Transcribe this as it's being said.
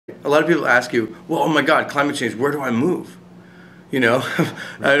lot of people ask you, well, oh my God, climate change, where do I move? You know,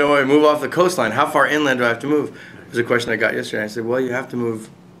 I don't want to move off the coastline. How far inland do I have to move? There's a question I got yesterday. I said, well, you have to move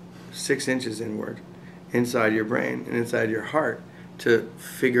 6 inches inward, inside your brain and inside your heart, to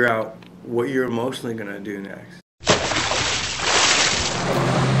figure out what you're emotionally going to do next.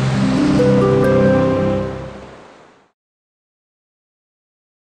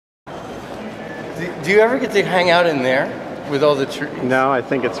 Do you ever get to hang out in there with all the trees? No, I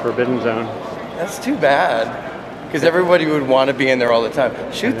think it's forbidden zone. That's too bad, because everybody would want to be in there all the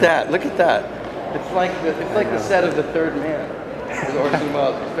time. Shoot that! Look at that! It's like the set of The Third Man. With Orson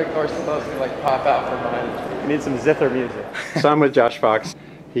Welles can like pop out from behind. We need some zither music. So I'm with Josh Fox.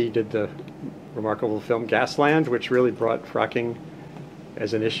 He did the remarkable film Gasland, which really brought fracking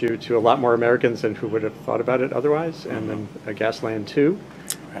as an issue to a lot more Americans than who would have thought about it otherwise. And then Gasland 2.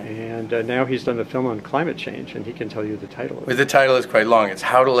 And now he's done a film on climate change, and he can tell you the title of it. The title is quite long. It's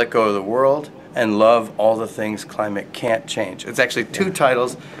How to Let Go of the World and Love All the Things Climate Can't Change. It's actually 2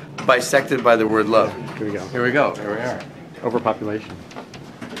 titles bisected by the word love. Here we go. Here we go. Here we are. Overpopulation.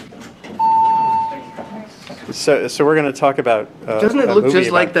 So we're going to talk about doesn't it look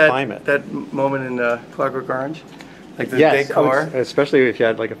just like climate. that moment in Clockwork Orange? Like the yes, big car? Especially if you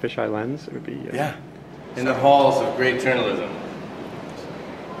had like a fisheye lens, it would be... yeah. In the halls of great journalism.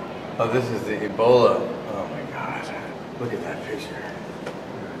 Oh, this is the Ebola. Oh my God. Look at that picture.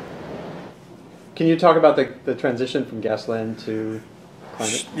 Can you talk about the transition from Gasland to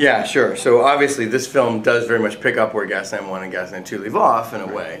climate? Yeah, sure. So obviously this film does very much pick up where Gasland 1 and Gasland 2 leave off in a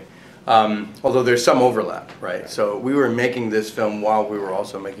way. Although there's some overlap, right? So we were making this film while we were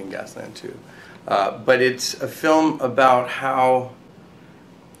also making Gasland 2. But it's a film about how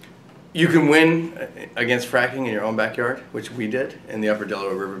you can win against fracking in your own backyard, which we did in the Upper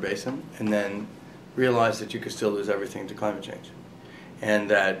Delaware River Basin, and then realize that you could still lose everything to climate change. And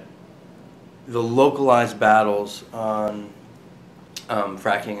that the localized battles on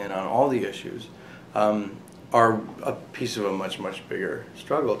fracking and on all the issues are a piece of a much, much bigger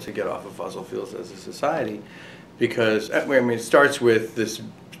struggle to get off of fossil fuels as a society. Because, I mean, it starts with this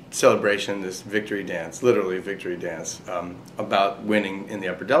celebration, this victory dance, literally victory dance, about winning in the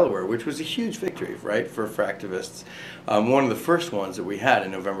Upper Delaware, which was a huge victory, right, for fractivists. One of the first ones that we had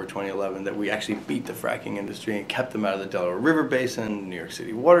in November 2011, that we actually beat the fracking industry and kept them out of the Delaware River Basin, New York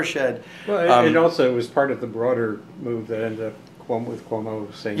City watershed. Well, it also was part of the broader move that ended up with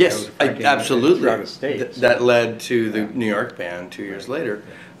Cuomo saying yes, no to fracking absolutely. throughout the state. That led to the New York ban 2 years later.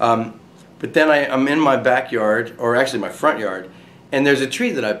 But then I'm in my backyard, or actually my front yard, and there's a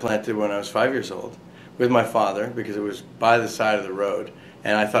tree that I planted when I was 5 years old with my father, because it was by the side of the road,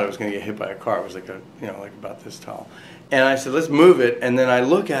 and I thought it was going to get hit by a car. It was like like about this tall. And I said, let's move it. And then I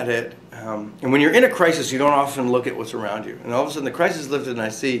look at it, and when you're in a crisis, you don't often look at what's around you. And all of a sudden, the crisis lifted, and I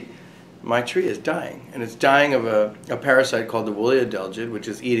see my tree is dying, and it's dying of a parasite called the woolly adelgid, which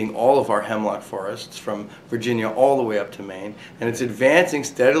is eating all of our hemlock forests from Virginia all the way up to Maine, and it's advancing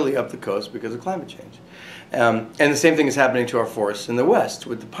steadily up the coast because of climate change. And the same thing is happening to our forests in the west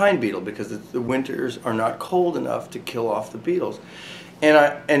with the pine beetle, because the winters are not cold enough to kill off the beetles.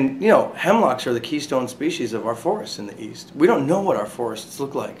 And you know, hemlocks are the keystone species of our forests in the east. We don't know what our forests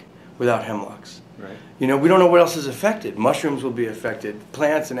look like without hemlocks. Right. You know, we don't know what else is affected. Mushrooms will be affected.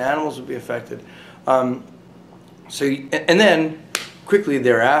 Plants and animals will be affected. And then quickly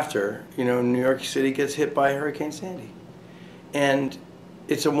thereafter, you know, New York City gets hit by Hurricane Sandy, and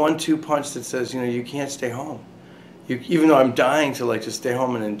it's a 1-2 punch that says, you know, you can't stay home. Even though I'm dying to like just stay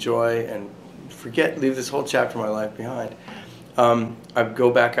home and enjoy and leave this whole chapter of my life behind, I go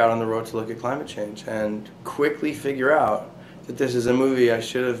back out on the road to look at climate change and quickly figure out that this is a movie I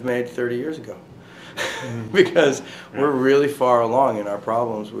should have made 30 years ago. Because we're really far along in our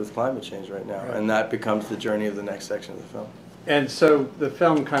problems with climate change right now, and that becomes the journey of the next section of the film. And so the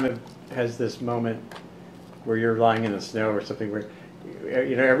film kind of has this moment where you're lying in the snow or something, where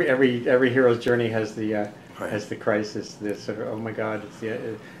you know every hero's journey has the has the crisis, this sort of, oh my God, it's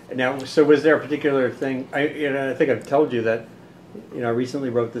the now. So was there a particular thing? I think I've told you that, you know, I recently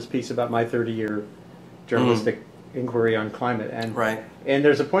wrote this piece about my 30-year journalistic inquiry on climate, and and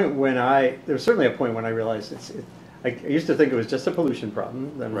there's a point when there's certainly a point when I realized I used to think it was just a pollution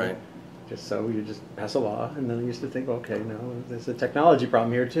problem, then you just pass a law, and then I used to think, okay, no, there's a technology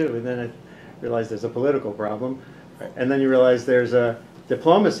problem here too, and then I realized there's a political problem, and then you realize there's a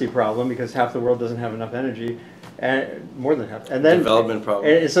diplomacy problem because half the world doesn't have enough energy, and more than half, and then development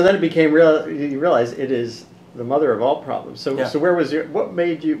problem, and so then it became you realize it is the mother of all problems. So, so where was what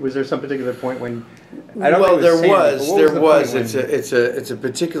made you? Was there some particular point when? Well, there was. It's a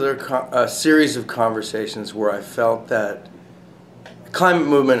particular series of conversations where I felt that climate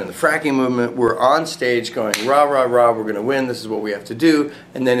movement and the fracking movement were on stage going, rah, rah, rah, we're going to win, this is what we have to do.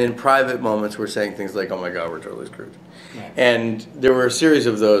 And then in private moments, we're saying things like, oh my God, we're totally screwed. Right. And there were a series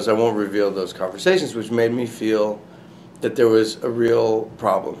of those, I won't reveal those conversations, which made me feel that there was a real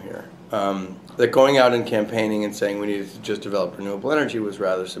problem here. That going out and campaigning and saying we needed to just develop renewable energy was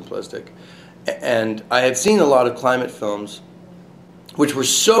rather simplistic. And I had seen a lot of climate films which were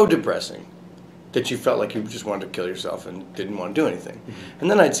so depressing that you felt like you just wanted to kill yourself and didn't want to do anything. Mm-hmm.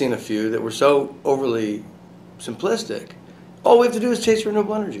 And then I'd seen a few that were so overly simplistic. All we have to do is chase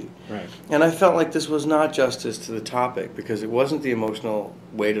renewable energy. Right. And I felt like this was not justice to the topic because it wasn't the emotional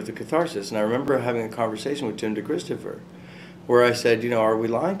weight of the catharsis. And I remember having a conversation with Tim DeChristopher where I said, are we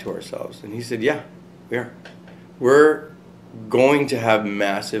lying to ourselves? And he said, yeah, we are. We're going to have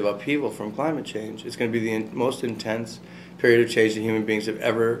massive upheaval from climate change. It's going to be the most intense period of change that human beings have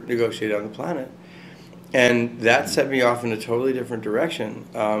ever negotiated on the planet. And that set me off in a totally different direction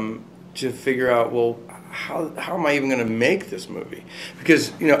to figure out, well, how am I even going to make this movie?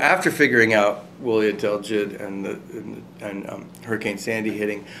 Because, after figuring out Willia Delgid and Hurricane Sandy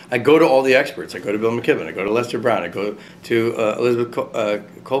hitting, I go to all the experts. I go to Bill McKibben. I go to Lester Brown. I go to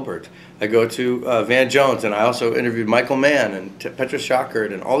Elizabeth Colbert. I go to Van Jones. And I also interviewed Michael Mann and Petra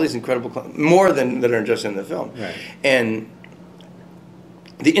Schockert and all these incredible, more than that are just in the film. Right. And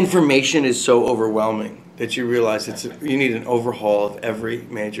the information is so overwhelming that you realize you need an overhaul of every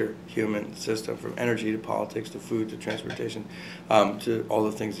major human system, from energy to politics to food to transportation, to all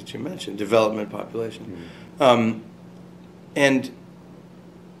the things that you mentioned, development, population. Mm-hmm. And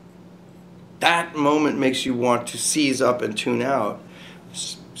that moment makes you want to seize up and tune out.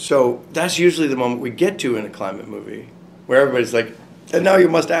 So that's usually the moment we get to in a climate movie, where everybody's like, and now you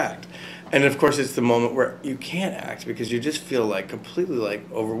must act. And of course, it's the moment where you can't act because you just feel like completely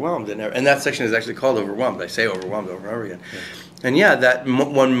overwhelmed. And that section is actually called Overwhelmed. I say overwhelmed over and over again. Yeah. And yeah, that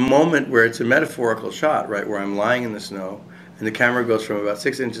one moment where it's a metaphorical shot, right, where I'm lying in the snow and the camera goes from about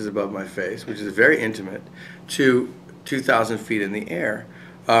 6 inches above my face, which is very intimate, to 2,000 feet in the air,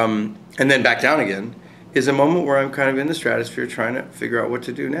 and then back down again, is a moment where I'm kind of in the stratosphere trying to figure out what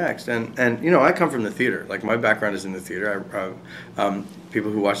to do next. And I come from the theater. Like, my background is in the theater. People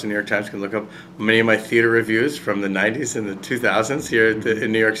who watch the New York Times can look up many of my theater reviews from the 90s and the 2000s here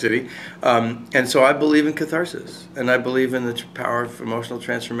in New York City. And so I believe in catharsis, and I believe in the power of emotional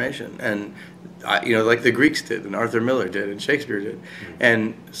transformation. And, like the Greeks did, and Arthur Miller did, and Shakespeare did.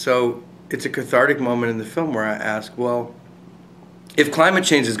 And so it's a cathartic moment in the film where I ask, well, if climate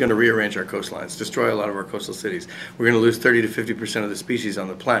change is going to rearrange our coastlines, destroy a lot of our coastal cities, we're going to lose 30 to 50% of the species on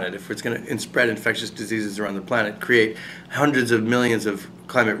the planet. If it's going to spread infectious diseases around the planet, create hundreds of millions of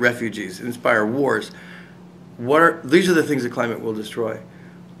climate refugees, inspire wars, these are the things that climate will destroy.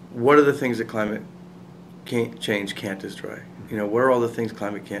 What are the things that climate change can't destroy? What are all the things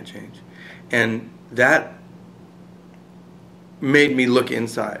climate can't change? And that made me look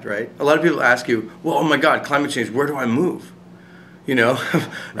inside, right? A lot of people ask you, well, oh my God, climate change, where do I move? I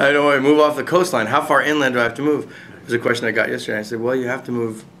don't want to move off the coastline. How far inland do I have to move? It was a question I got yesterday. I said, well, you have to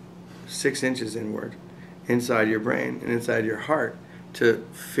move 6 inches inward, inside your brain and inside your heart, to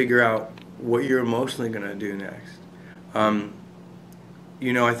figure out what you're emotionally going to do next.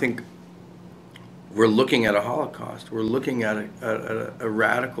 I think we're looking at a Holocaust. We're looking at a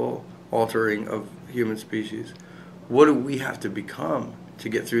radical altering of human species. What do we have to become to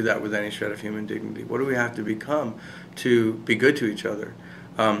get through that with any shred of human dignity? What do we have to become to be good to each other?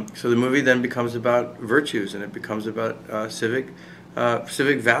 So the movie then becomes about virtues, and it becomes about civic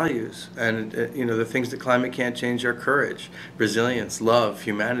values, and the things that climate can't change are courage, resilience, love,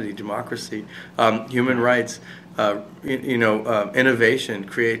 humanity, democracy, human rights, innovation,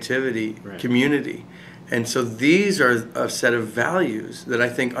 creativity, right, community. And so these are a set of values that I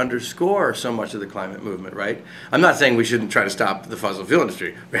think underscore so much of the climate movement, right? I'm not saying we shouldn't try to stop the fossil fuel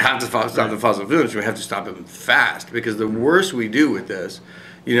industry. We have to stop the fossil fuel industry. We have to stop it fast, because the worse we do with this,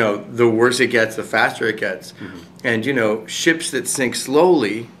 the worse it gets, the faster it gets. Mm-hmm. And, ships that sink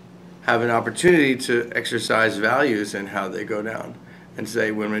slowly have an opportunity to exercise values in how they go down and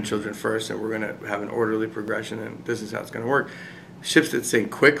say women and children first, and we're going to have an orderly progression, and this is how it's going to work. Ships that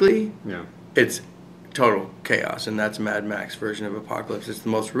sink quickly, it's total chaos, and that's Mad Max version of apocalypse. It's the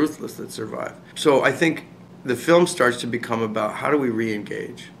most ruthless that survive. So I think the film starts to become about, how do we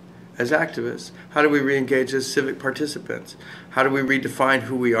re-engage as activists? How do we re-engage as civic participants? How do we redefine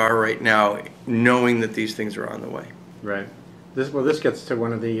who we are right now, knowing that these things are on the way? Right. This gets to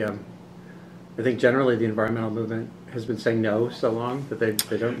one of the, I think generally the environmental movement has been saying no so long that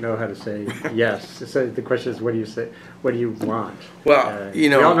they don't know how to say yes. So the question is, what do you say? What do you want? Well,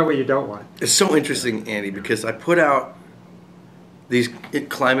 we all know what you don't want. It's so interesting, Andy, because I put out these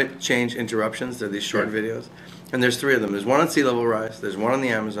climate change interruptions. They're these short videos. And there's 3 of them. There's one on sea level rise, there's one on the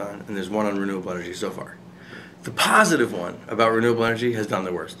Amazon, and there's one on renewable energy so far. The positive one about renewable energy has done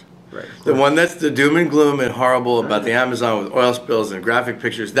the worst. Right. The one that's the doom and gloom and horrible about the Amazon with oil spills and graphic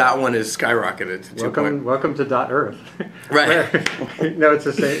pictures, that one is skyrocketed to welcome to .earth. Right. No, it's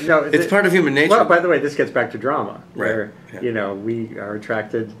the same. No, it's part of human nature. Well, by the way, this gets back to drama, right. where we are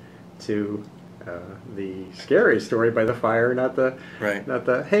attracted to the scary story by the fire, not the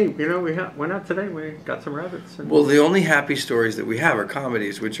hey, we went out today, we got some rabbits. And well, the only happy stories that we have are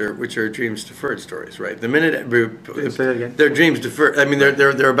comedies, which are dreams deferred stories, right? The minute say that again? They're dreams deferred. I mean,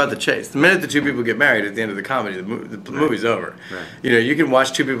 they're about the chase. The minute the 2 people get married at the end of the comedy, the movie's over. Right. You can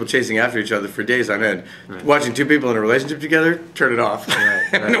watch 2 people chasing after each other for days on end. Right. Watching 2 people in a relationship together, turn it off.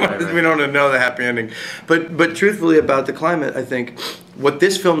 Right. We don't want to know the happy ending. But truthfully, about the climate, I think what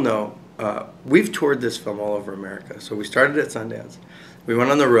this film we've toured this film all over America. So we started at Sundance. We went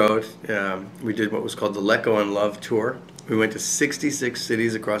on the road. We did what was called the Let Go and Love tour. We went to 66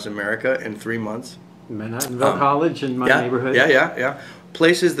 cities across America in 3 months. Manhattanville College in my neighborhood. Yeah.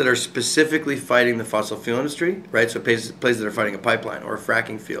 Places that are specifically fighting the fossil fuel industry, right? So places that are fighting a pipeline or a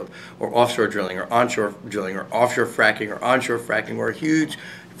fracking field or offshore drilling or onshore drilling or offshore fracking or onshore fracking or a huge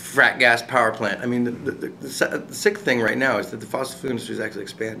frack gas power plant. I mean, the sick thing right now is that the fossil fuel industry is actually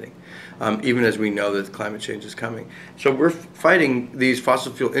expanding, even as we know that climate change is coming. So we're fighting these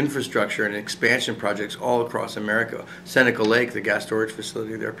fossil fuel infrastructure and expansion projects all across America. Seneca Lake, the gas storage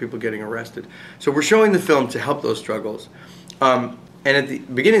facility, there are people getting arrested. So we're showing the film to help those struggles. And at the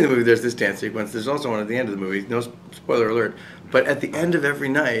beginning of the movie, there's this dance sequence. There's also one at the end of the movie. No spoiler alert. But at the end of every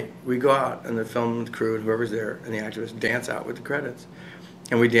night, we go out, and the film crew and whoever's there and the activists dance out with the credits.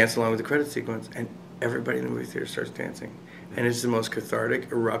 And we dance along with the credit sequence, and everybody in the movie theater starts dancing. And it's the most cathartic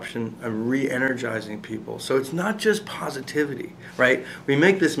eruption of re-energizing people. So it's not just positivity, right? We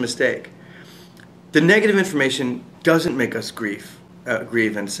make this mistake. The negative information doesn't make us grieve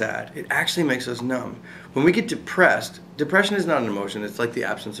and sad. It actually makes us numb. When we get depressed, depression is not an emotion, it's like the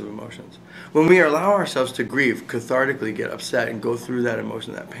absence of emotions. When we allow ourselves to grieve, cathartically get upset and go through that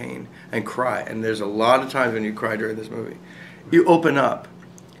emotion, that pain, and cry, and there's a lot of times when you cry during this movie, you open up.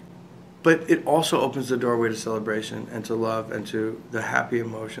 But it also opens the doorway to celebration and to love and to the happy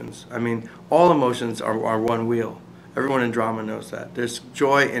emotions. I mean, all emotions are one wheel. Everyone in drama knows that. There's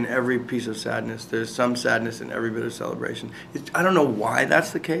joy in every piece of sadness. There's some sadness in every bit of celebration. I don't know why that's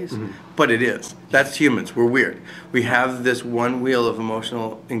the case, but it is. That's humans. We're weird. We have this one wheel of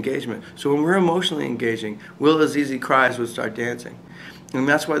emotional engagement. So when we're emotionally engaging, Will Azizi cries, we'll start dancing. And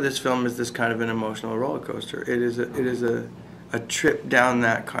that's why this film is this kind of an emotional roller coaster. It is a trip down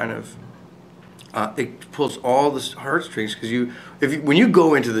that kind of... it pulls all the heartstrings because when you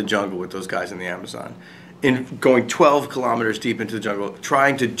go into the jungle with those guys in the Amazon, in going 12 kilometers deep into the jungle,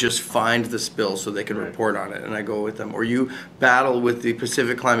 trying to just find the spill so they can report on it, and I go with them. Or you battle with the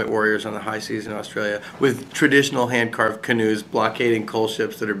Pacific Climate Warriors on the high seas in Australia with traditional hand-carved canoes blockading coal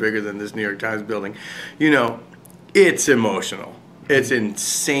ships that are bigger than this New York Times building. It's emotional. It's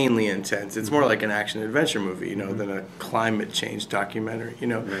insanely intense. It's more like an action-adventure movie, than a climate change documentary,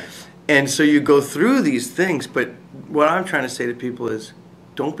 Right. And so you go through these things, but what I'm trying to say to people is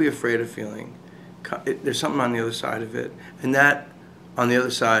don't be afraid of feeling. There's something on the other side of it, and that on the other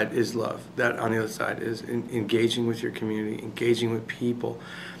side is love. That on the other side is engaging with your community, engaging with people.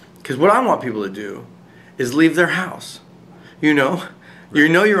 Because what I want people to do is leave their house. You're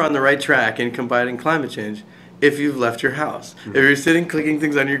on the right track in combating climate change if you've left your house. If you're sitting clicking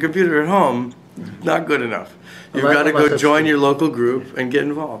things on your computer at home, not good enough. You've got to go join your local group and get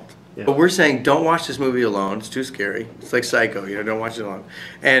involved. Yeah. But we're saying don't watch this movie alone. It's too scary. It's like Psycho, don't watch it alone.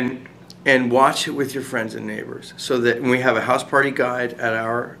 And watch it with your friends and neighbors. So that we have a house party guide at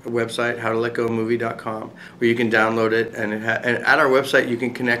our website, howtoletgomovie.com, where you can download it. And at our website, you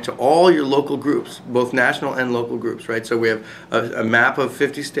can connect to all your local groups, both national and local groups, right? So we have a map of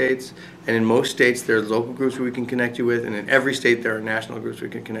 50 states, and in most states there are local groups we can connect you with, and in every state there are national groups we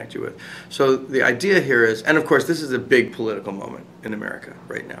can connect you with. So the idea here is, and of course this is a big political moment in America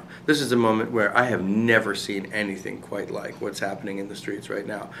right now. This is a moment where I have never seen anything quite like what's happening in the streets right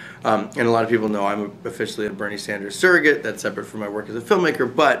now. And a lot of people know I'm officially a Bernie Sanders surrogate. That's separate from my work as a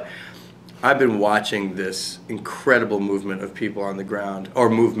filmmaker, but I've been watching this incredible movement of people on the ground, or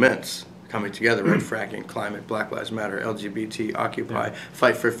movements, coming together, right? Fracking, climate, Black Lives Matter, LGBT, Occupy,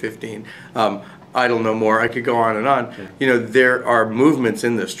 Fight for 15, Idle No More. I could go on and on. Yeah. There are movements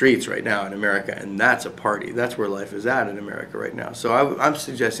in the streets right now in America, and that's a party. That's where life is at in America right now. So I'm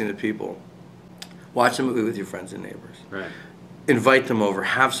suggesting to people, watch the movie with your friends and neighbors. Right. Invite them over,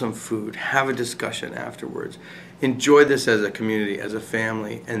 have some food, have a discussion afterwards. enjoy this as a community, as a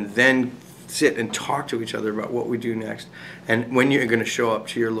family, and then sit and talk to each other about what we do next, and when you're going to show up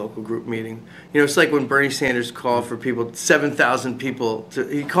to your local group meeting. You know, it's like when Bernie Sanders called for people, 7,000 people,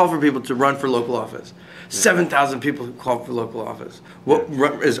 he called for people to run for local office. 7,000 people who called for local office. What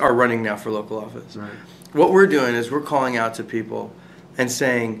are running now for local office? Right. What we're doing is we're calling out to people and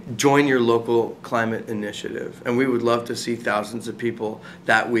saying, join your local climate initiative. And we would love to see thousands of people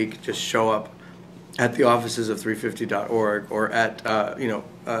that week just show up at the offices of 350.org or at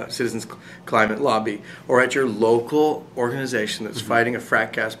Citizens Climate Lobby or at your local organization that's fighting a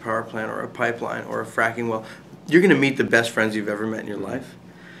frack gas power plant or a pipeline or a fracking well. You're going to meet the best friends you've ever met in your life.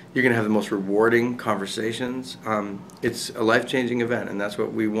 You're going to have the most rewarding conversations. It's a life-changing event, and that's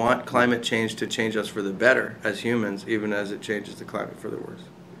what we want climate change to change us for the better as humans, even as it changes the climate for the worse.